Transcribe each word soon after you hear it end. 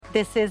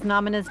This is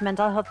Nomina's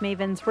Mental Health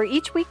Mavens, where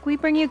each week we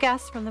bring you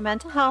guests from the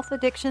mental health,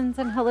 addictions,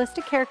 and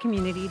holistic care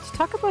community to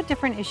talk about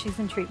different issues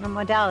and treatment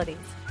modalities.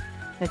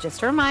 Now,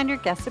 just a reminder,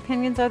 guest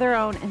opinions are their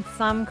own and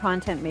some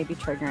content may be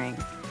triggering.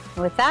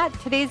 And with that,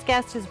 today's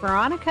guest is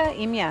Veronica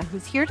Imia,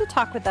 who's here to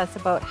talk with us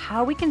about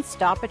how we can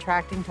stop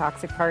attracting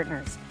toxic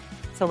partners.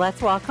 So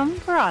let's welcome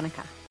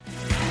Veronica.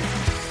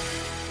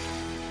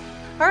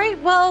 All right,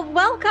 well,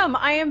 welcome.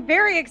 I am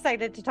very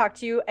excited to talk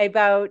to you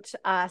about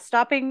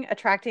stopping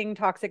attracting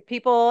toxic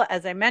people.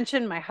 As I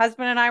mentioned, my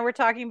husband and I were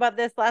talking about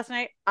this last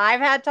night. I've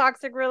had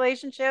toxic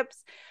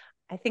relationships.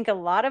 I think a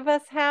lot of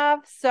us have.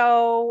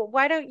 So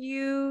why don't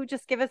you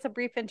just give us a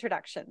brief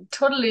introduction?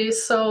 Totally.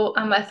 So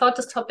I thought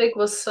this topic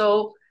was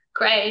so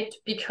great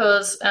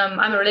because I'm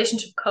a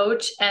relationship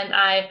coach, and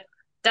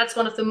that's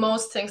one of the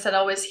most things that I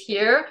always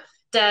hear,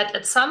 that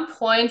at some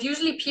point,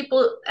 usually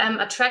people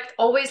attract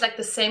always like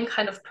the same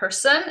kind of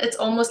person. It's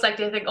almost like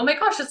they think, oh my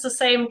gosh, it's the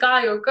same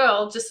guy or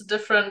girl, just a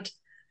different,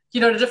 a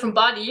different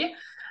body.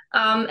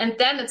 And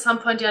then at some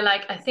point you're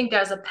like, I think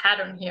there's a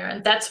pattern here.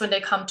 And that's when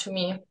they come to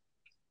me.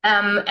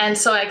 And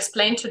so I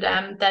explained to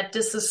them that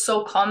this is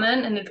so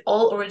common and it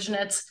all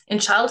originates in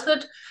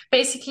childhood,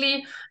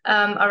 basically,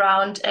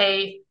 around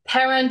a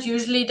parent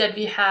usually that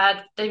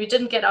we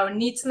didn't get our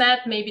needs met.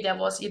 Maybe there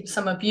was even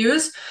some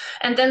abuse.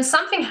 And then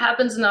something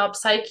happens in our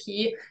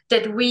psyche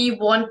that we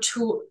want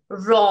to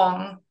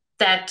wrong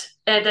that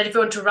if we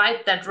want to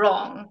right that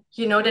wrong,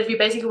 that we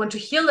basically want to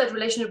heal that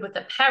relationship with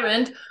the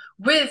parent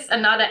with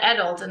another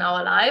adult in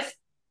our life.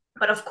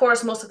 But of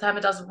course, most of the time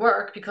it doesn't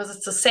work because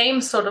it's the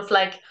same sort of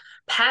like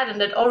pattern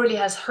that already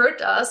has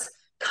hurt us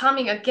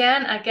coming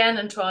again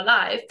into our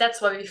life.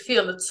 That's why we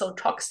feel it's so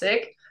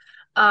toxic.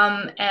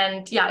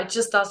 And yeah, it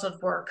just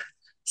doesn't work.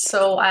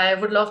 So I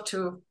would love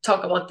to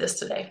talk about this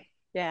today.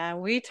 Yeah,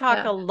 we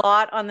talk a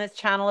lot on this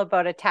channel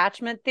about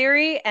attachment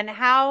theory and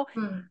how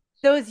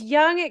those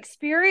young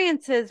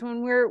experiences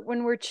when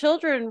we're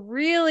children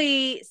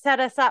really set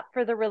us up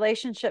for the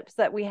relationships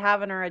that we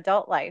have in our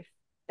adult life.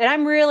 And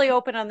I'm really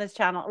open on this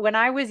channel. When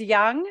I was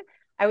young,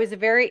 I was a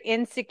very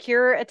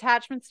insecure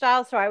attachment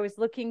style. So I was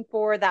looking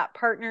for that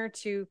partner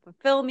to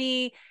fulfill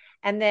me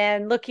and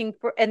then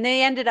and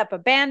they ended up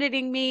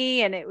abandoning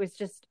me and it was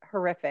just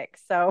horrific.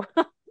 So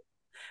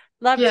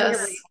love to hear what you Yes.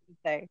 have to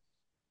say.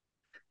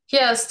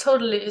 Yes,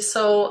 totally.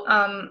 So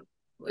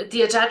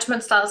the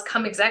attachment styles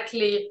come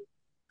exactly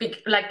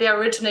like they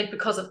originate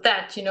because of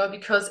that,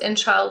 because in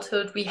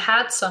childhood we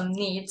had some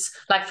needs,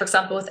 like for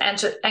example with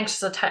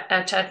anxious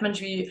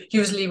attachment,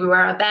 we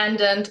were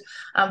abandoned,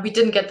 we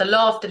didn't get the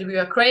love that we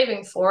were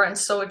craving for, and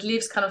so it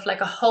leaves kind of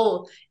like a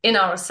hole in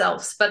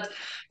ourselves. But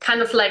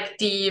kind of like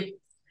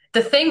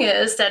the thing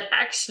is that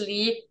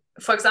actually,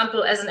 for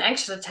example, as an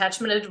anxious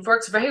attachment, it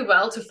works very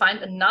well to find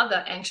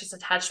another anxious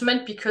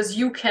attachment because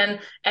you can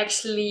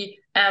actually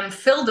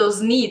fill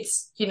those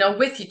needs,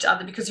 with each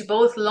other because you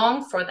both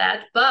long for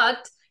that.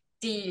 But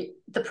the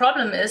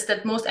problem is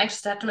that most anxious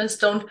attachments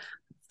don't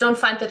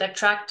find that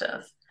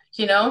attractive,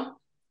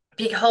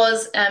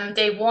 because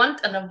they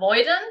want an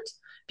avoidant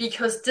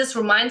because this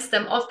reminds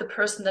them of the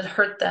person that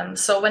hurt them.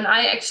 So when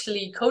I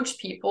actually coach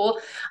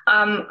people,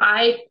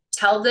 I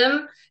tell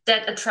them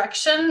that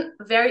attraction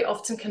very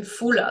often can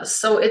fool us.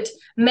 So it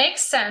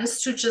makes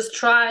sense to just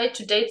try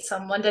to date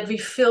someone that we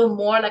feel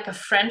more like a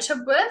friendship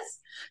with,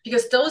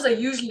 because those are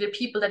usually the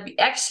people that we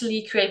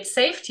actually create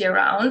safety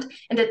around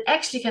and that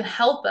actually can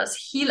help us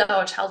heal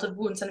our childhood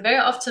wounds. And very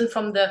often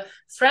from the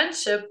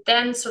friendship,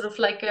 then sort of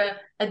like a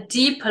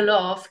deeper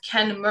love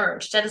can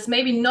emerge that is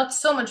maybe not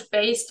so much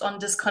based on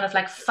this kind of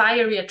like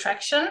fiery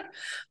attraction,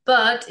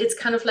 but it's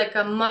kind of like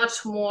a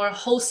much more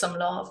wholesome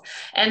love.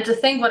 And the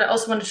thing, what I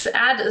also wanted to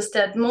add is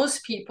that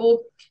most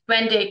people,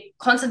 when they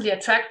constantly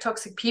attract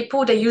toxic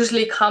people, they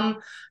usually come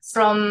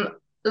from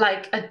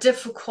like a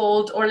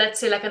difficult, or let's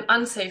say like an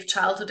unsafe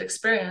childhood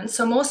experience.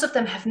 So most of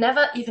them have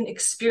never even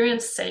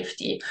experienced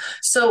safety.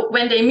 So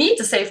when they meet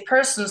a safe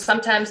person,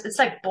 sometimes it's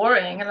like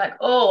boring and like,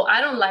 oh,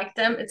 I don't like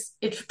them.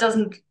 It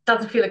doesn't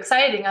feel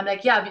exciting. I'm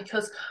like, yeah,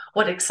 because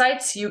what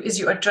excites you is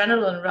your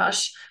adrenaline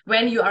rush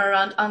when you are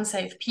around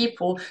unsafe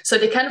people. So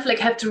they kind of like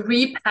have to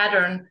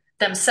repattern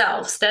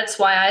themselves. That's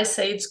why I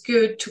say it's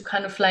good to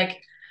kind of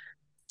like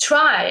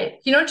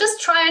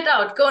just try it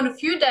out, go on a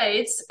few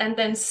dates and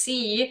then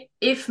see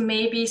if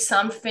maybe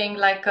something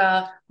like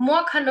a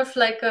more kind of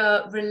like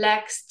a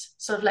relaxed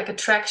sort of like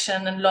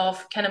attraction and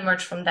love can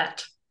emerge from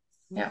that.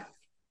 Yeah.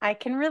 I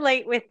can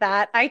relate with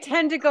that. I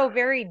tend to go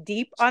very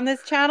deep on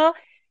this channel.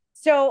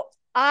 So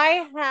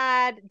I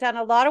had done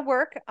a lot of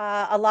work,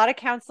 a lot of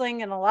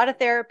counseling and a lot of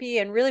therapy,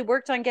 and really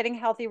worked on getting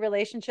healthy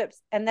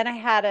relationships. And then I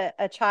had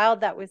a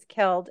child that was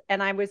killed,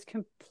 and I was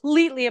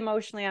completely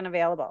emotionally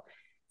unavailable.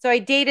 So I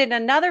dated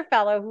another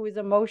fellow who was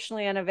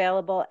emotionally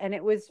unavailable, and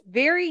it was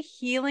very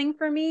healing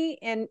for me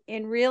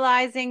in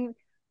realizing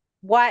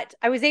what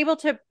I was able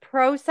to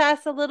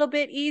process a little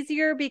bit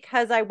easier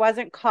because I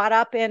wasn't caught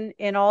up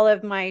in all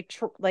of my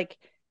like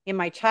in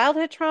my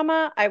childhood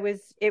trauma.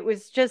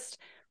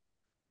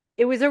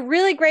 It was a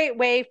really great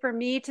way for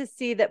me to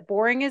see that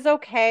boring is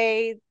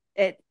okay.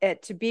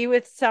 it to be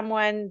with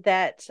someone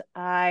that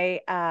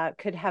I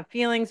could have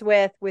feelings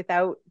with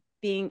without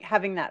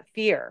having that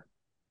fear.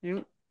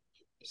 Mm.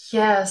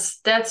 Yes,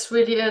 that's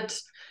really it.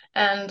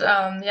 And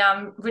yeah,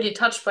 I'm really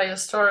touched by your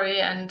story.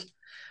 And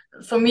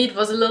for me, it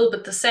was a little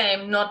bit the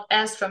same, not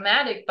as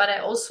dramatic, but I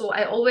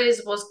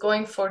always was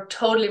going for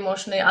totally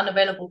emotionally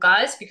unavailable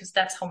guys because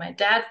that's how my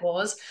dad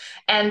was.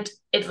 And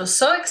it was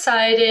so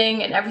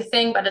exciting and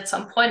everything. But at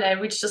some point, I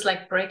reached this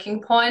like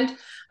breaking point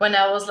when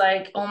I was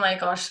like, oh my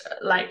gosh,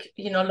 like,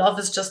 love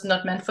is just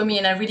not meant for me.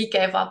 And I really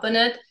gave up on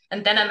it.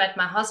 And then I met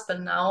my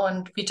husband now,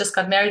 and we just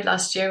got married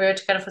last year. We were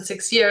together for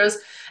 6 years.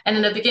 And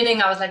in the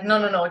beginning, I was like, no,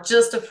 no, no,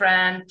 just a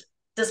friend.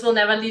 This will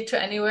never lead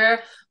to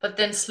anywhere. But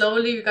then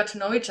slowly we got to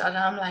know each other.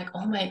 I'm like,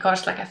 oh my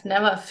gosh, like I've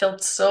never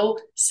felt so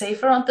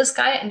safe around this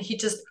guy. And he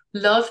just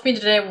loved me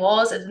the way I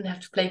was. I didn't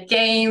have to play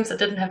games. I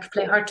didn't have to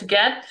play hard to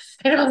get.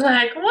 And I was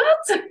like,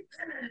 what?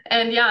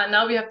 And yeah,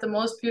 now we have the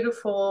most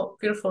beautiful,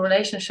 beautiful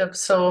relationship.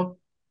 So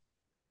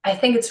I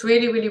think it's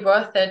really, really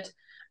worth it.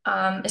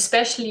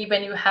 Especially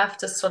when you have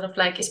this sort of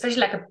like, especially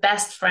like a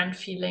best friend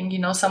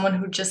feeling, someone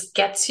who just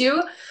gets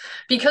you.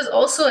 Because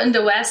also in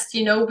the West,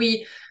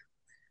 we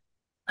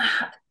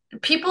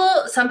people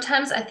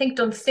sometimes I think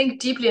don't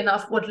think deeply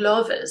enough what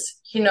love is.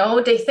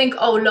 They think,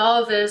 oh,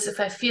 love is if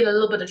I feel a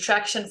little bit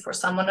attraction for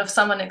someone, if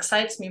someone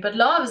excites me. But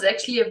love is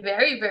actually a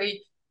very,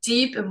 very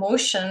deep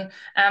emotion.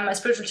 My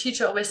spiritual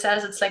teacher always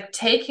says it's like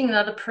taking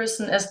another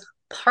person as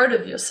part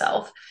of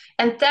yourself.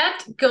 And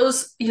that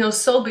goes,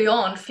 so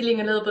beyond feeling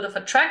a little bit of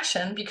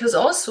attraction, because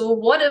also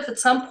what if at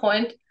some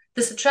point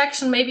this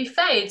attraction maybe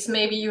fades?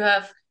 Maybe you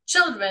have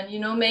children,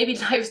 maybe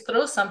life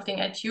throws something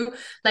at you.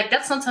 Like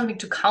that's not something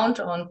to count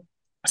on.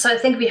 So I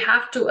think we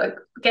have to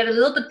get a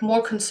little bit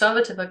more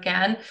conservative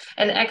again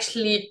and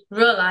actually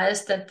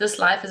realize that this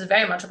life is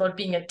very much about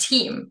being a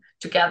team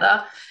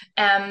together.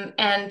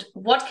 And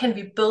what can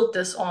we build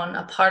this on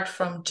apart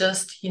from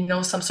just,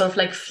 some sort of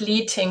like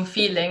fleeting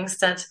feelings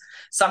that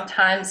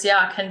sometimes,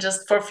 yeah, can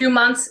just for a few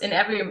months in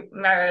every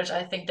marriage,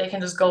 I think they can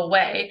just go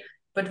away.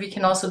 But we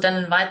can also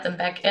then invite them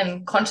back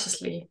in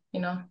consciously.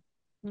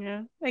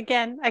 Yeah.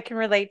 Again, I can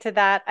relate to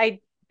that.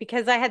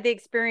 Because I had the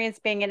experience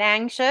being an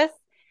anxious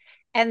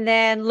and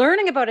then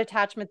learning about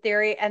attachment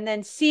theory and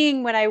then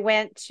seeing when I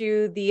went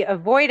to the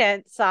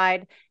avoidant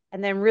side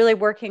and then really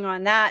working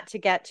on that to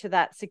get to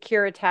that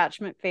secure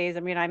attachment phase.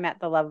 I mean, I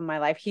met the love of my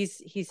life.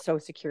 He's so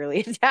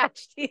securely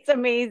attached. He's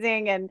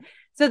amazing. And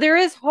so there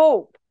is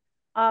hope.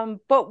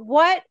 But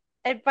what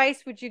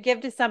advice would you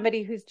give to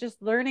somebody who's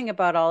just learning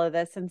about all of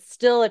this and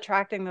still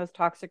attracting those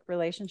toxic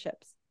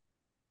relationships?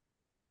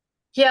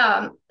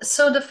 Yeah.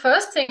 So the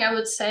first thing I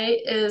would say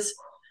is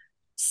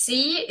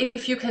see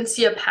if you can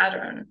see a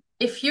pattern.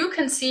 If you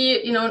can see,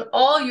 in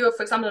all your,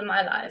 for example, in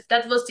my life,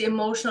 that was the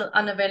emotional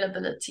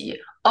unavailability.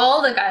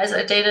 All the guys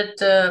I dated,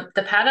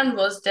 the pattern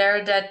was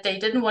there that they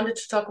didn't want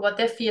to talk about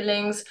their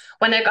feelings.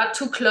 When I got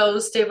too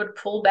close, they would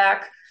pull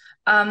back.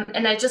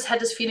 And I just had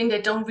this feeling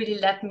they don't really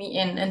let me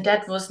in. And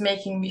that was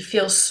making me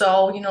feel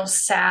so,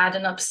 sad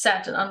and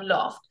upset and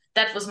unloved.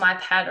 That was my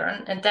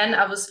pattern. And then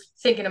I was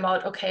thinking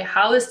about, okay,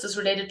 how is this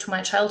related to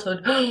my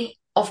childhood?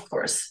 Of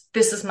course,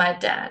 this is my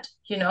dad.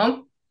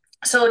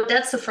 So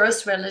that's the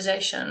first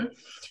realization.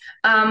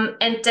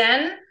 And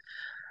then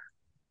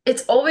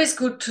it's always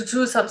good to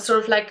do some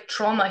sort of like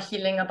trauma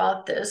healing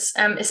about this,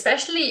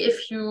 especially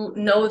if you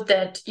know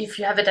that if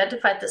you have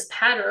identified this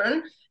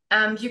pattern,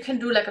 you can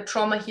do like a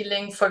trauma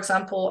healing. For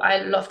example, I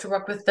love to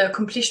work with the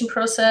completion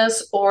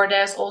process, or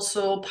there's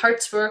also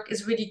parts work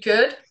is really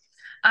good.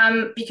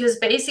 Because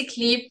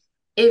basically,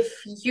 if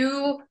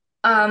you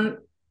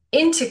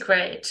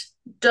integrate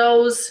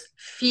those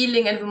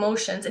feeling and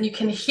emotions and you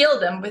can heal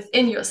them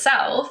within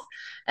yourself,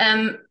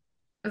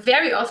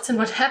 very often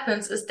what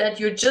happens is that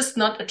you're just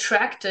not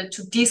attracted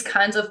to these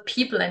kinds of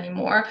people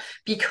anymore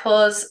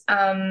because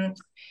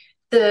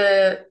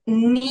the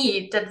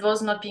need that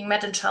was not being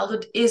met in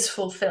childhood is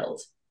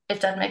fulfilled,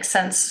 if that makes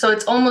sense. So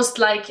it's almost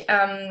like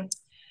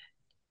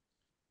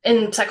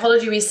in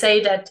psychology, we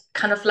say that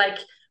kind of like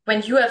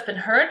when you have been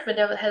hurt, when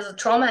there has a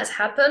trauma has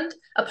happened,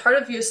 a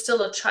part of you is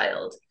still a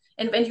child.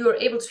 And when you are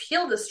able to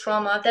heal this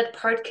trauma, that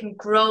part can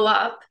grow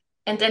up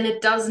and then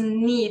it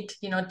doesn't need,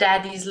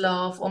 daddy's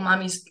love or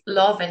mommy's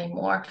love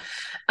anymore.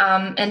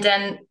 And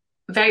then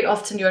very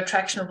often your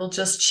attraction will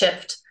just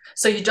shift.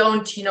 So you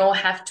don't,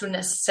 have to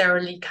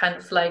necessarily kind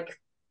of like,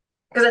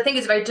 because I think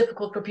it's very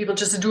difficult for people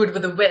just to do it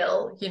with a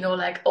will,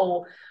 like,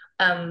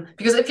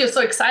 because if you're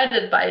so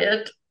excited by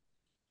it,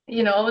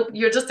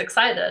 you're just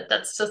excited.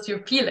 That's just your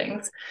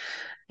feelings.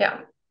 Yeah.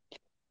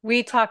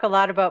 We talk a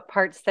lot about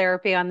parts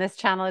therapy on this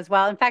channel as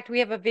well. In fact, we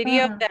have a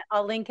video that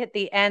I'll link at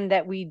the end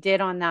that we did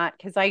on that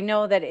because I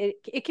know that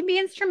it can be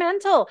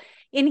instrumental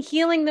in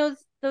healing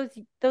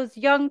those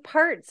young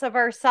parts of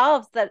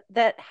ourselves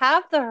that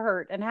have the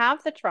hurt and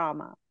have the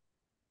trauma.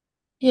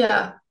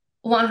 Yeah,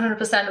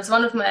 100%. It's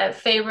one of my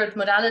favorite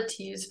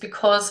modalities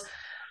because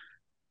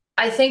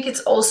I think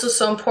it's also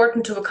so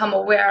important to become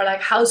aware,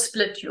 like how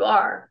split you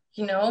are,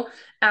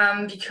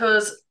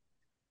 because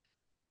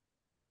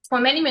for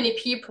many, many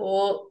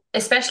people,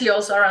 especially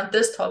also around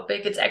this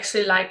topic, it's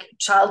actually like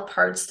child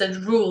parts that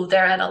rule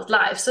their adult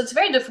life. So it's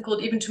very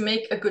difficult even to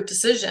make a good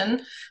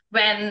decision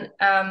when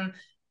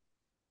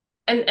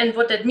and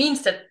what that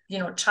means, that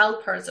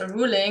child parts are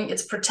ruling,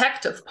 it's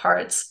protective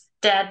parts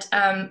that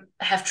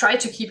have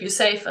tried to keep you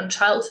safe in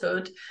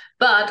childhood,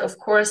 but of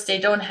course they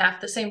don't have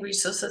the same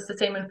resources, the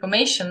same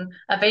information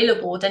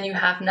available than you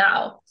have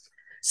now.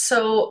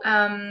 So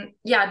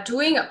yeah,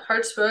 doing a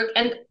parts work,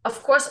 and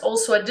of course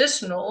also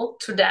additional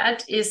to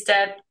that is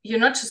that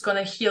you're not just going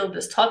to heal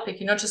this topic,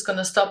 you're not just going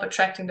to stop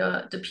attracting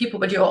the people,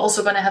 but you're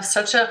also going to have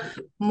such a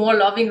more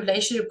loving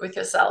relationship with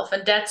yourself.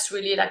 And that's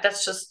really like,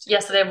 that's just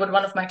yesterday what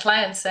one of my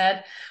clients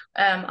said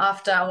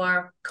after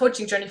our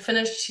coaching journey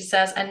finished. She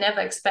says, I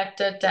never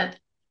expected that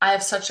I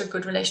have such a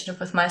good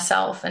relationship with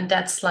myself. And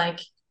that's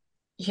like,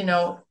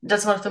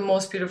 that's one of the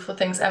most beautiful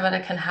things ever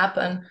that can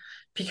happen,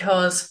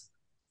 because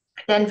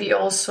then we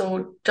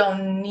also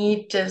don't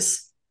need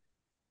this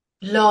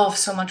love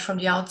so much from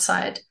the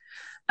outside.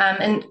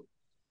 And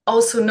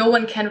also no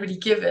one can really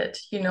give it,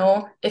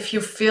 if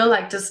you feel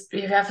like this,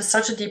 you have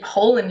such a deep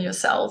hole in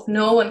yourself,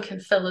 no one can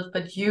fill it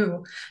but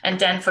you. And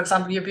then, for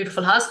example, your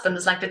beautiful husband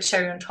is like the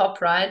cherry on top,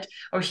 right?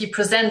 Or he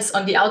presents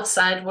on the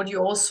outside what you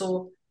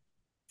also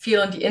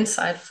feel on the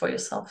inside for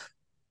yourself.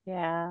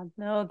 Yeah,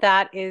 no,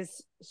 that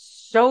is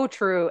so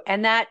true.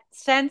 And that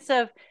sense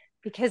of,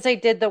 because I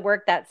did the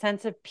work, that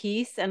sense of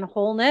peace and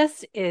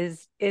wholeness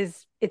is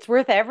it's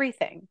worth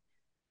everything.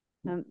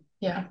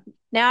 Yeah.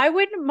 Now, I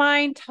wouldn't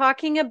mind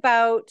talking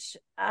about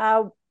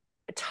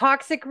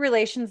toxic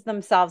relations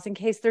themselves, in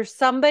case there's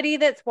somebody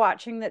that's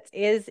watching that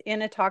is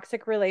in a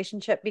toxic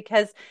relationship,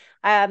 because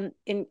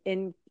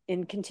in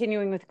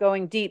continuing with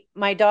going deep,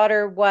 my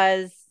daughter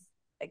was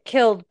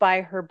killed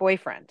by her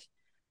boyfriend.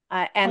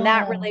 And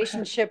that Okay.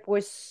 relationship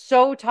was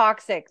so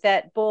toxic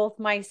that both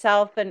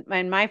myself and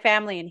my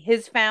family and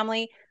his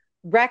family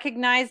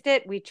recognized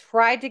it. We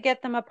tried to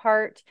get them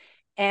apart,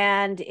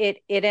 and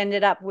it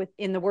ended up with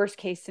in the worst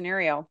case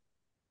scenario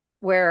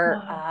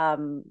where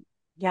Wow.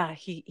 yeah,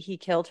 he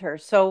killed her.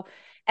 So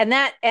and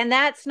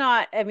that's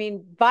not, I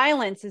mean,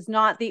 violence is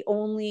not the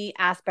only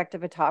aspect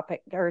of a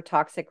topic or a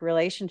toxic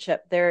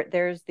relationship.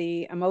 There's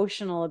the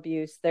emotional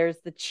abuse, there's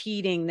the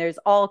cheating, there's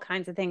all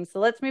kinds of things. So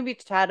let's maybe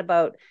chat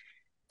about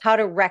how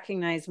to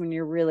recognize when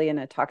you're really in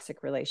a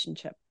toxic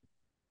relationship.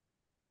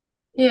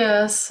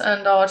 Yes,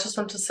 and I just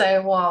want to say,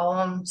 wow,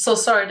 I'm so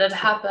sorry that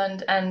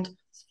happened.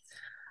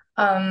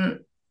 Um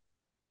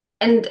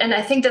and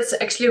I think that's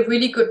actually a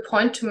really good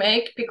point to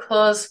make,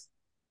 because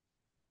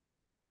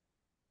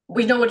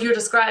we know what you're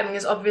describing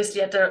is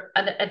obviously at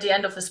the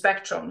end of the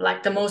spectrum,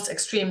 like the most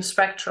extreme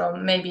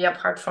spectrum, maybe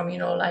apart from,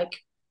 like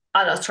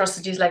other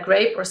atrocities like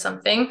rape or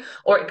something,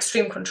 or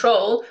extreme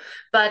control.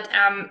 But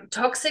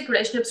toxic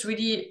relationships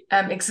really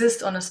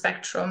exist on a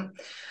spectrum.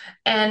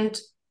 And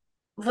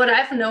what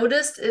I've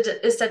noticed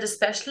is that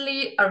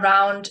especially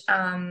around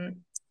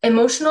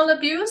emotional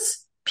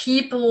abuse,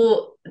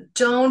 people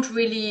don't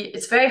really,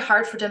 it's very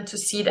hard for them to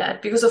see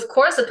that, because of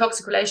course a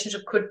toxic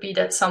relationship could be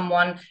that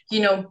someone,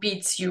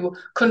 beats you,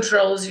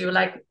 controls you,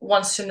 like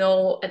wants to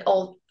know at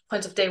all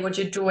points of day what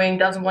you're doing,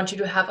 doesn't want you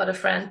to have other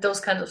friends, those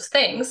kinds of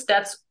things.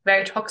 That's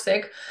very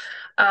toxic.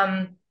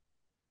 Um,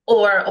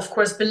 or of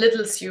course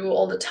belittles you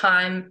all the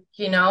time,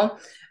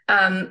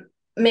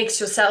 makes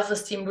your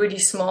self-esteem really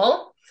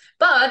small.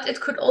 But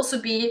it could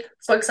also be,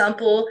 for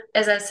example,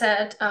 as I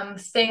said,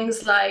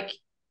 things like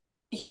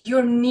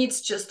your needs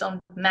just don't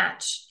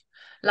match.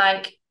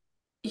 Like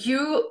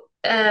you,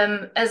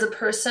 as a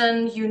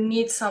person, you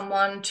need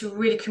someone to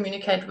really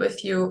communicate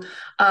with you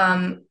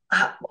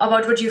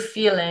about what you're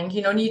feeling.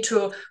 You need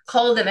to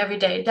call them every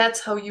day.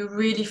 That's how you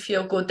really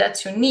feel good.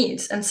 That's your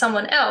needs. And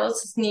someone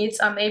else's needs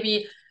are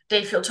maybe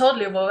they feel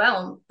totally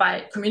overwhelmed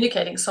by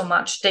communicating so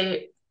much.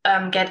 They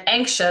get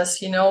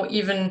anxious,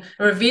 even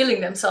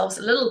revealing themselves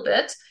a little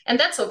bit. And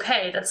that's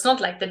okay. That's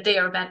not like that they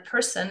are a bad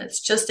person.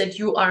 It's just that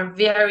you are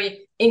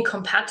very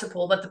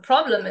incompatible. But the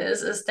problem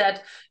is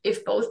that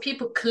if both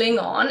people cling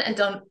on and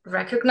don't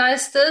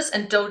recognize this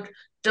and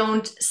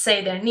don't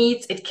say their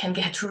needs, it can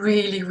get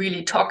really,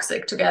 really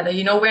toxic together.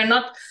 We're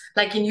not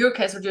like in your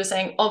case, what you're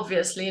saying,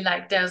 obviously,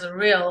 like there's a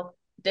real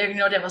there,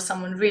 there was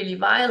someone really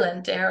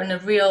violent there and a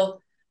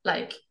real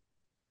like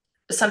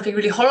something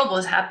really horrible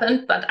has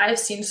happened. But I've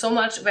seen so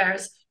much where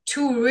it's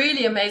two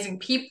really amazing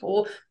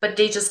people, but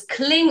they just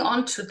cling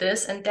on to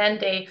this, and then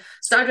they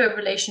start a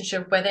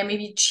relationship where they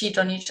maybe cheat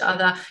on each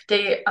other.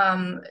 They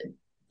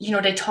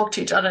they talk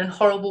to each other in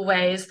horrible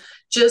ways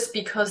just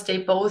because they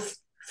both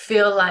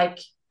feel like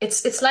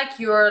it's like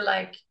you're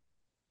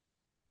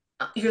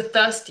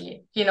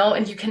thirsty,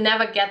 and you can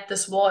never get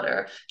this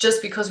water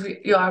just because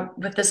you are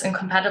with this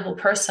incompatible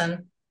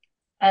person.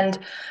 And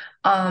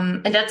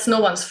that's no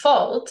one's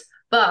fault.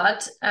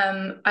 But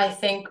I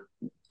think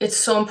it's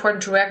so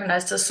important to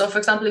recognize this. So, for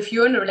example, if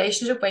you're in a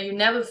relationship where you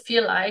never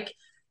feel like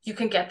you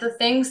can get the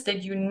things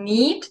that you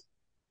need,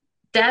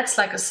 that's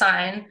like a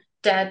sign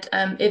that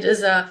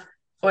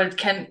it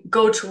can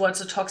go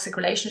towards a toxic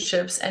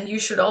relationships. And you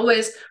should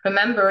always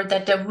remember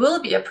that there will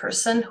be a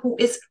person who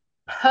is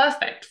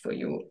perfect for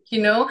you.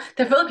 You know,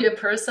 there will be a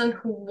person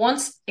who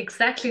wants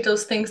exactly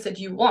those things that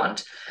you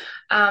want.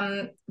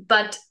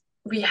 But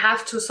we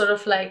have to sort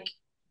of like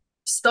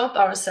stop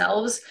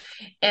ourselves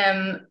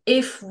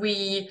if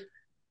we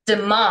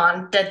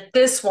demand that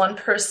this one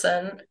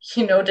person,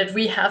 you know, that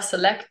we have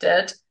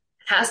selected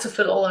has to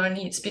fill all our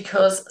needs,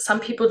 because some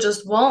people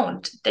just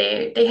won't.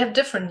 They have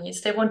different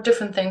needs. They want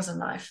different things in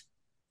life.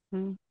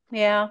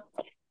 Yeah.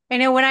 I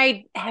know when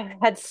I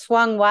had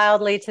swung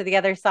wildly to the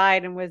other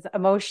side and was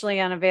emotionally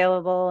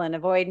unavailable and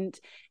avoidant,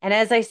 and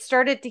as I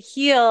started to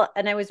heal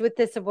and I was with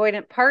this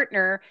avoidant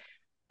partner,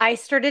 I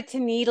started to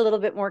need a little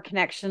bit more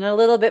connection, a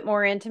little bit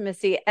more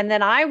intimacy. And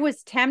then I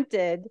was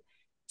tempted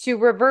to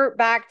revert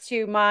back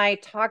to my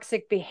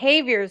toxic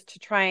behaviors to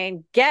try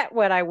and get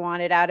what I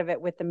wanted out of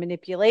it with the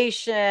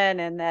manipulation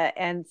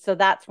and so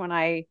that's when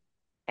I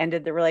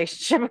ended the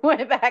relationship and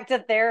went back to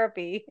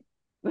therapy.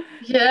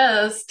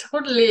 Yes,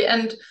 totally.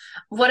 And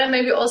what I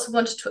maybe also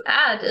wanted to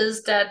add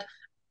is that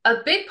a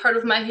big part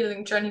of my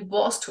healing journey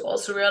was to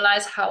also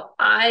realize how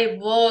I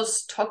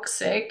was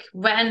toxic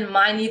when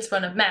my needs were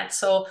not met.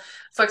 So,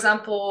 for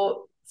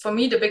example, for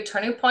me, the big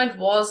turning point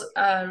was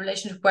a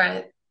relationship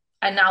where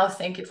I now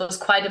think it was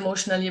quite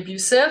emotionally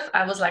abusive.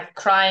 I was like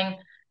crying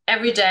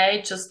every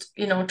day, just,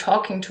 you know,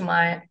 talking to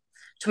my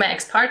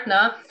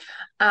ex-partner.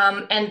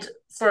 And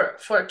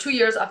for 2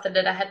 years after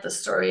that, I had the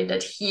story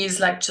that he's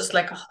like just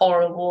like a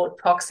horrible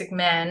toxic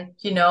man,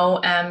 you know.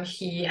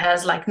 He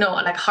has like no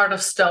like heart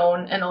of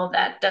stone and all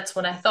that. That's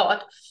what I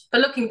thought.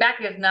 But looking back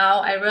at it now,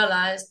 I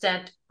realized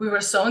that we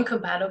were so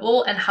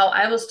incompatible, and how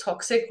I was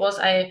toxic was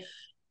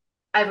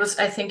I was,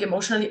 I think,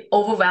 emotionally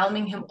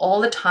overwhelming him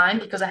all the time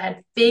because I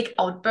had big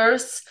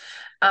outbursts.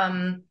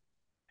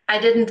 I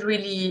didn't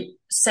really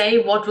say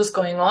what was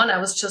going on. I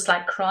was just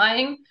like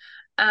crying.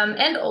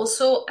 And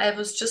also, I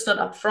was just not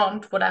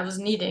upfront what I was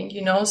needing,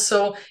 you know?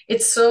 So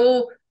it's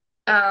so,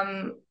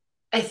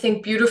 I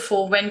think,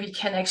 beautiful when we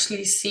can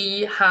actually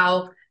see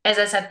how, as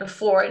I said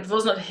before,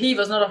 he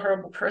was not a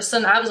horrible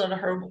person. I was not a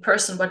horrible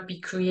person, but we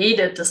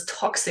created this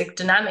toxic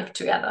dynamic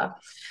together.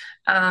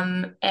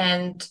 And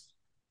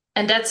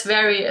it's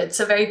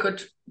a very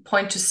good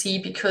point to see,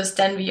 because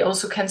then we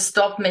also can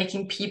stop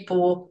making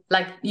people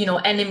like, you know,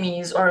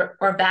 enemies or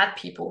bad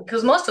people,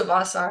 because most of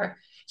us are,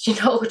 you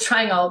know,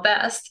 trying our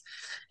best,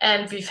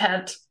 and we've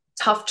had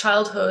tough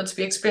childhoods.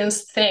 We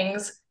experienced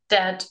things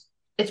that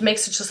it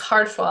makes it just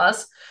hard for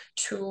us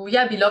to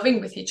be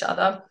loving with each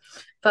other.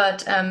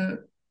 But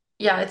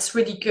it's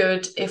really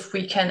good if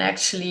we can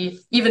actually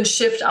even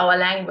shift our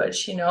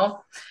language, you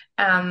know,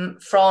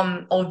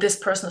 from, oh, this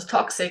person is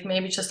toxic,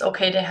 maybe just,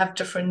 okay, they have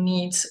different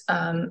needs,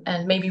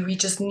 and maybe we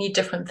just need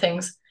different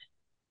things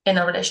in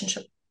a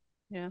relationship.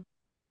 Yeah.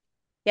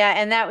 Yeah,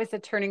 and that was a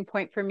turning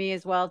point for me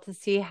as well, to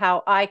see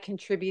how I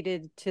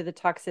contributed to the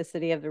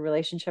toxicity of the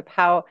relationship,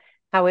 how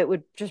it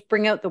would just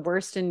bring out the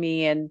worst in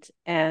me. And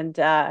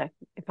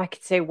if I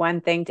could say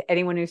one thing to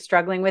anyone who's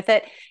struggling with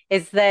it,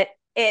 is that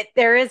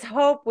there is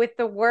hope with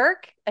the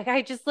work. Like,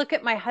 I just look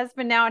at my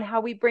husband now and how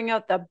we bring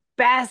out the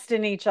best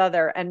in each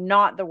other and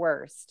not the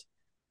worst.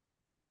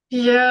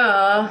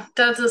 Yeah,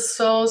 that is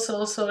so,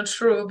 so, so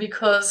true,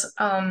 because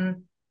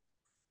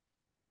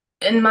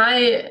in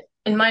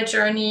my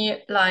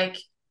journey, like,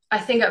 I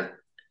think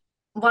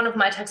one of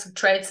my toxic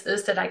traits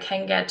is that I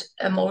can get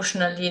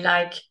emotionally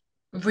like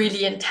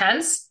really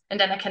intense, and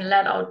then I can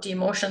let out the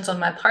emotions on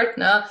my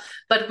partner.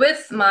 But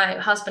with my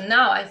husband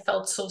now, I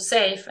felt so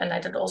safe, and I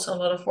did also a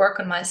lot of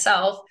work on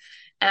myself.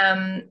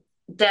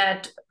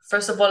 That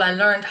first of all, I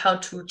learned how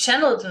to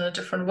channel it in a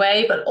different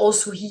way, but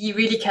also he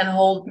really can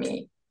hold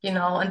me, you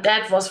know, and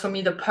that was for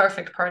me the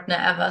perfect partner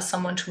ever,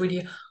 someone to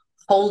really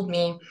hold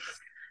me.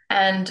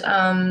 And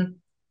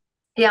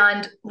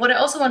and what I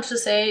also want to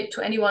say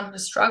to anyone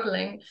who's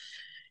struggling,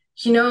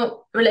 you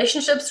know,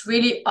 relationships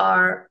really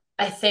are,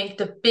 I think,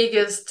 the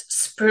biggest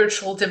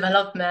spiritual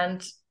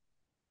development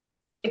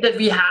that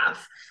we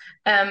have.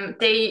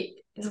 They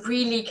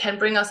really can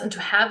bring us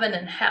into heaven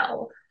and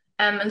hell.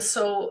 And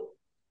so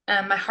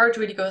my heart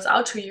really goes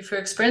out to you for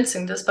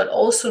experiencing this, but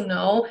also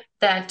know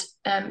that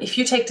if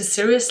you take this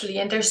seriously,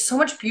 and there's so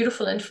much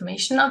beautiful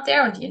information out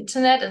there on the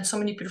internet and so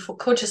many beautiful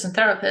coaches and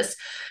therapists,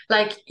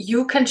 like,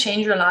 you can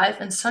change your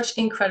life in such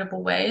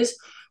incredible ways.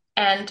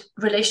 And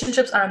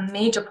relationships are a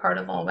major part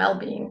of our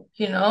well-being,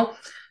 you know?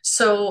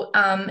 So,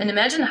 and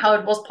imagine how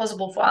it was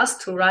possible for us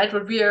to, right?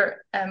 What we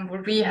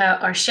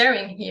are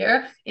sharing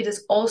here, it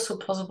is also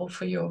possible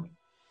for you.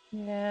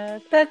 Yeah,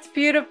 that's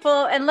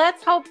beautiful. And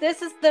let's hope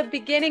this is the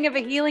beginning of a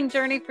healing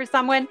journey for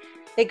someone.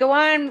 They go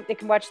on, they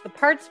can watch the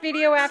parts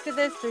video after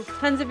this. There's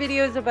tons of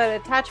videos about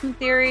attachment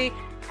theory,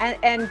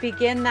 and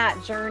begin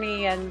that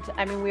journey. And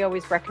I mean, we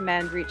always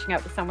recommend reaching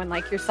out to someone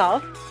like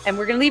yourself. And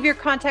we're going to leave your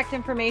contact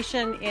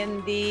information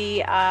in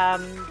the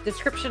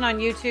description on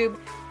YouTube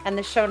and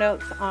the show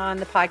notes on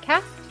the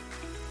podcast.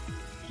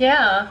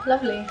 Yeah,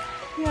 lovely.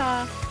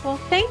 Yeah. Well,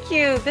 thank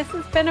you. This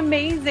has been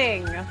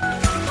amazing.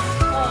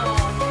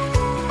 Oh.